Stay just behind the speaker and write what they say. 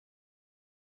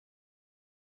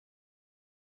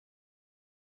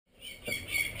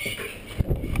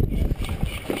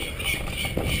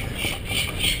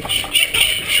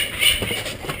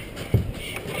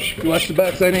You watch the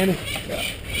backside, Andy.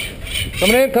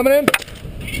 Coming in, coming in.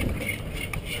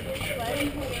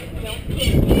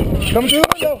 Coming through the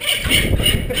window.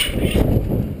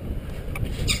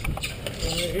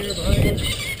 Right here behind us.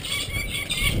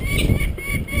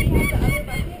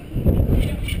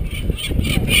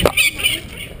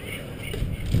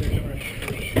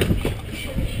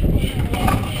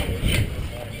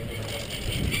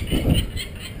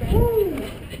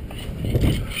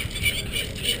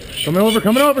 Coming over,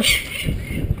 coming over.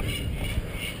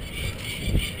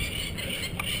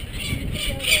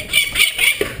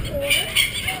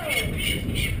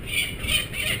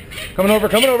 Coming over,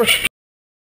 coming over.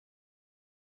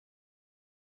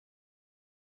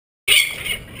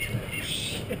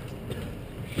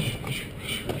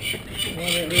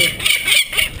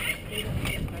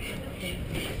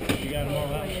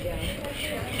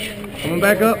 Coming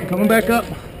back up, coming back up.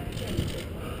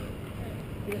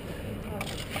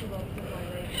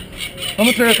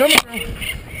 Coming through, coming through.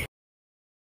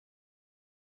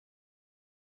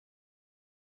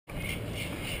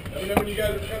 Let me know when you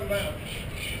guys are coming out.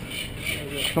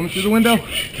 Coming through the window. Go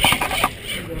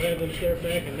ahead and start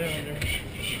backing down there.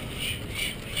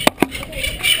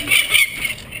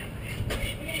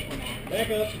 Back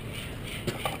up.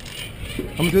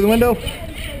 Coming through the window.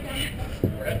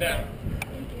 Right down.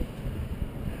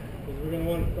 Because we're going to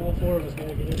want all four of us going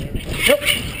to get in there. Yep.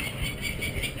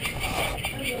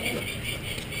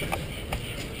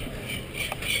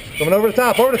 Coming over the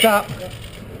top, over the top.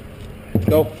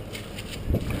 Go.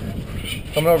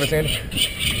 Coming over, Sandy.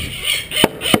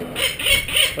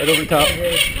 Right over the top.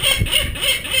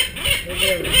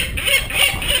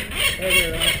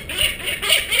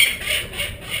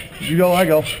 You go, I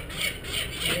go.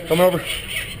 Coming over.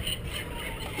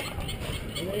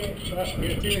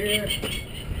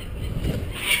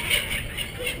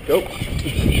 Go.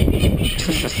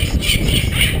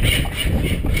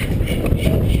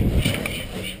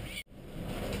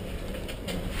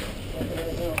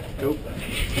 Go.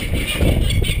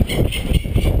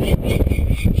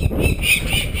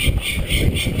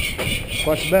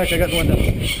 Watch the back, I got the window.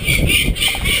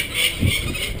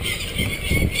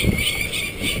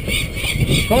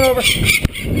 Coming over.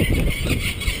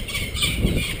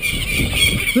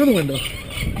 Through the window.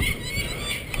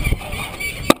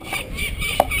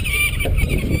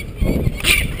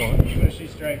 She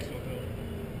strikes, we'll go.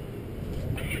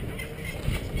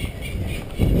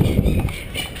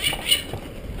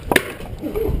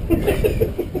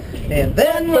 And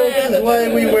that's why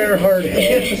we wear hard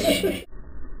hats.